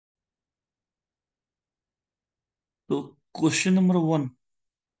So question number one,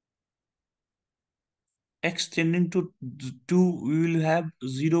 x tending to 2, we will have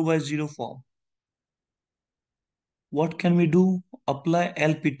 0 by 0 form. What can we do? Apply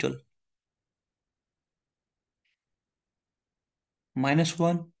L'Hopital. Minus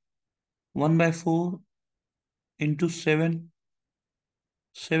 1, 1 by 4 into 7,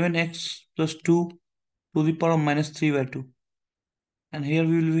 7x plus 2 to the power of minus 3 by 2. And here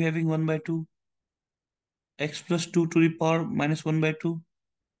we will be having 1 by 2, x plus 2 to the power minus 1 by 2,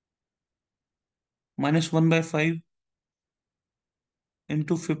 minus 1 by 5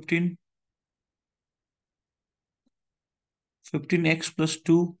 into 15, 15x plus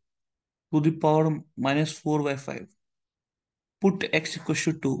 2 to the power minus 4 by 5. Put x equals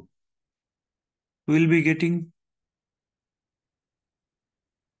to 2. We will be getting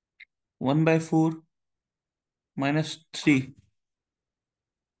 1 by 4 minus 3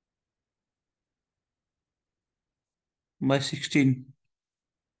 by 16.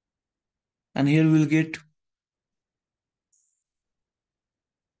 And here we will get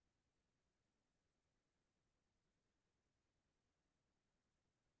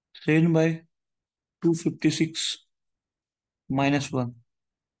 10 by 256 minus 1.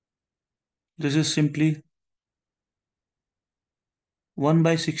 This is simply 1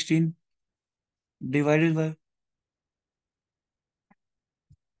 by 16 divided by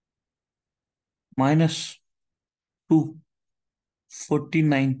minus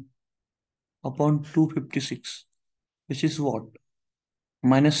 249 upon 256, which is what?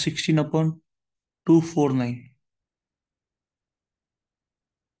 Minus 16 upon 249.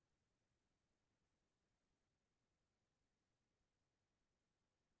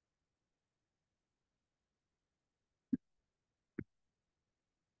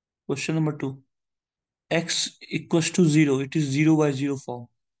 Question number 2. X equals to 0. It is 0 by 0 form.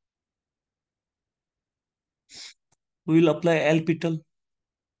 We will apply L'Hopital.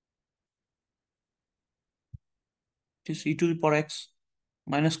 It is e to the power x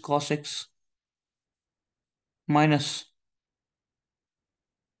minus cos x minus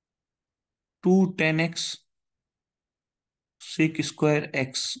 2 tan x sec square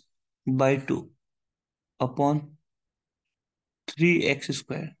x by 2 upon 3x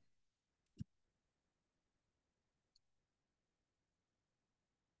square.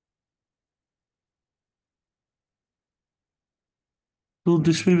 So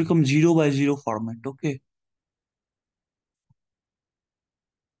this will become 0 by 0 format. Okay.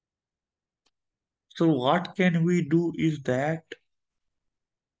 So what can we do is that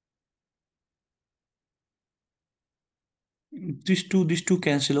these two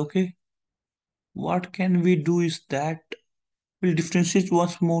cancel. Okay. What can we do is that we'll differentiate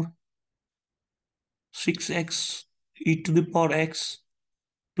once more. 6x e to the power x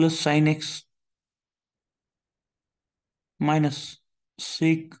plus sin x minus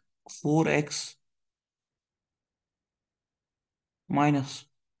sec 4x minus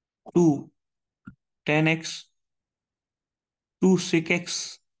 2 tan x 2 sec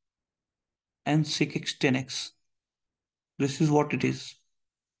x and sec x tan x. This is what it is.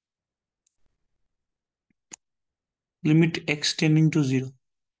 Limit x tending to 0.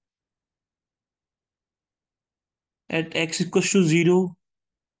 At x equals to 0,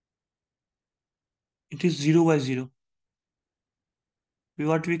 it is 0 by 0.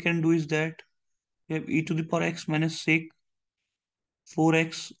 What we can do is that we have e to the power x minus sec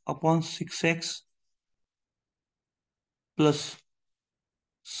 4x upon 6x plus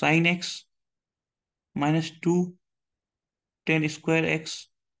sin x minus 2 tan square x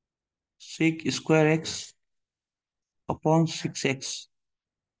sec square x upon 6x.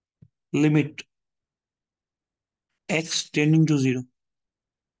 Limit x tending to 0.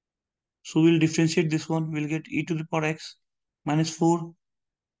 So we'll differentiate this one. We'll get e to the power x minus 4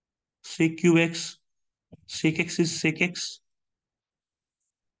 sec cube x. Sec x is sec x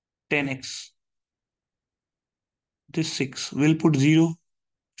tan x. This 6. We'll put 0.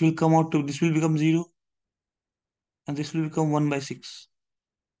 It will come out to, this will become 0. And this will become 1 by 6.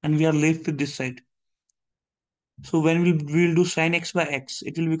 And we are left with this side. So when we'll do sin x by x,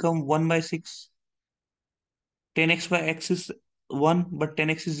 it will become 1 by 6. 10x by x is 1, but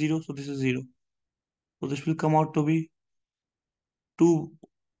 10x is 0, so this is 0. So this will come out to be 2,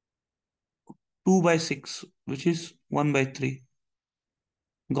 2 by 6, which is 1 by 3.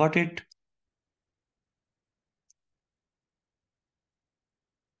 Got it?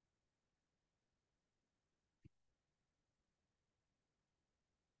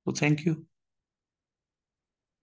 So thank you.